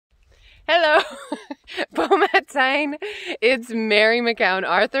Hello, bon matin. It's Mary McCown,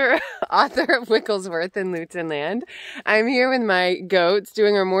 author of Wigglesworth in Luton Land. I'm here with my goats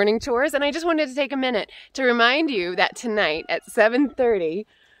doing our morning chores, and I just wanted to take a minute to remind you that tonight at 7:30,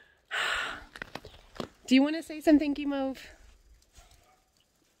 do you want to say something, Guimauve?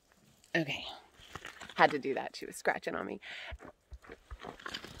 Okay, had to do that. She was scratching on me.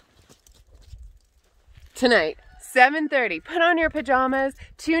 Tonight, 7:30, put on your pajamas,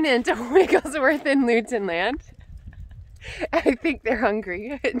 tune in to Wigglesworth in Luton Land. I think they're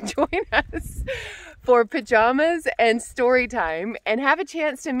hungry. Join us for pajamas and story time and have a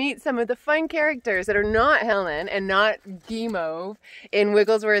chance to meet some of the fun characters that are not Helen and not Guimauve in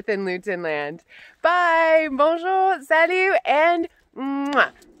Wigglesworth in Luton Land. Bye, bonjour, salut, and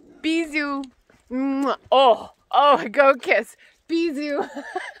mwah, bisous. Mwah. Oh, go kiss. Bisous.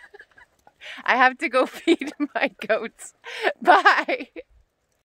 I have to go feed my goats. Bye.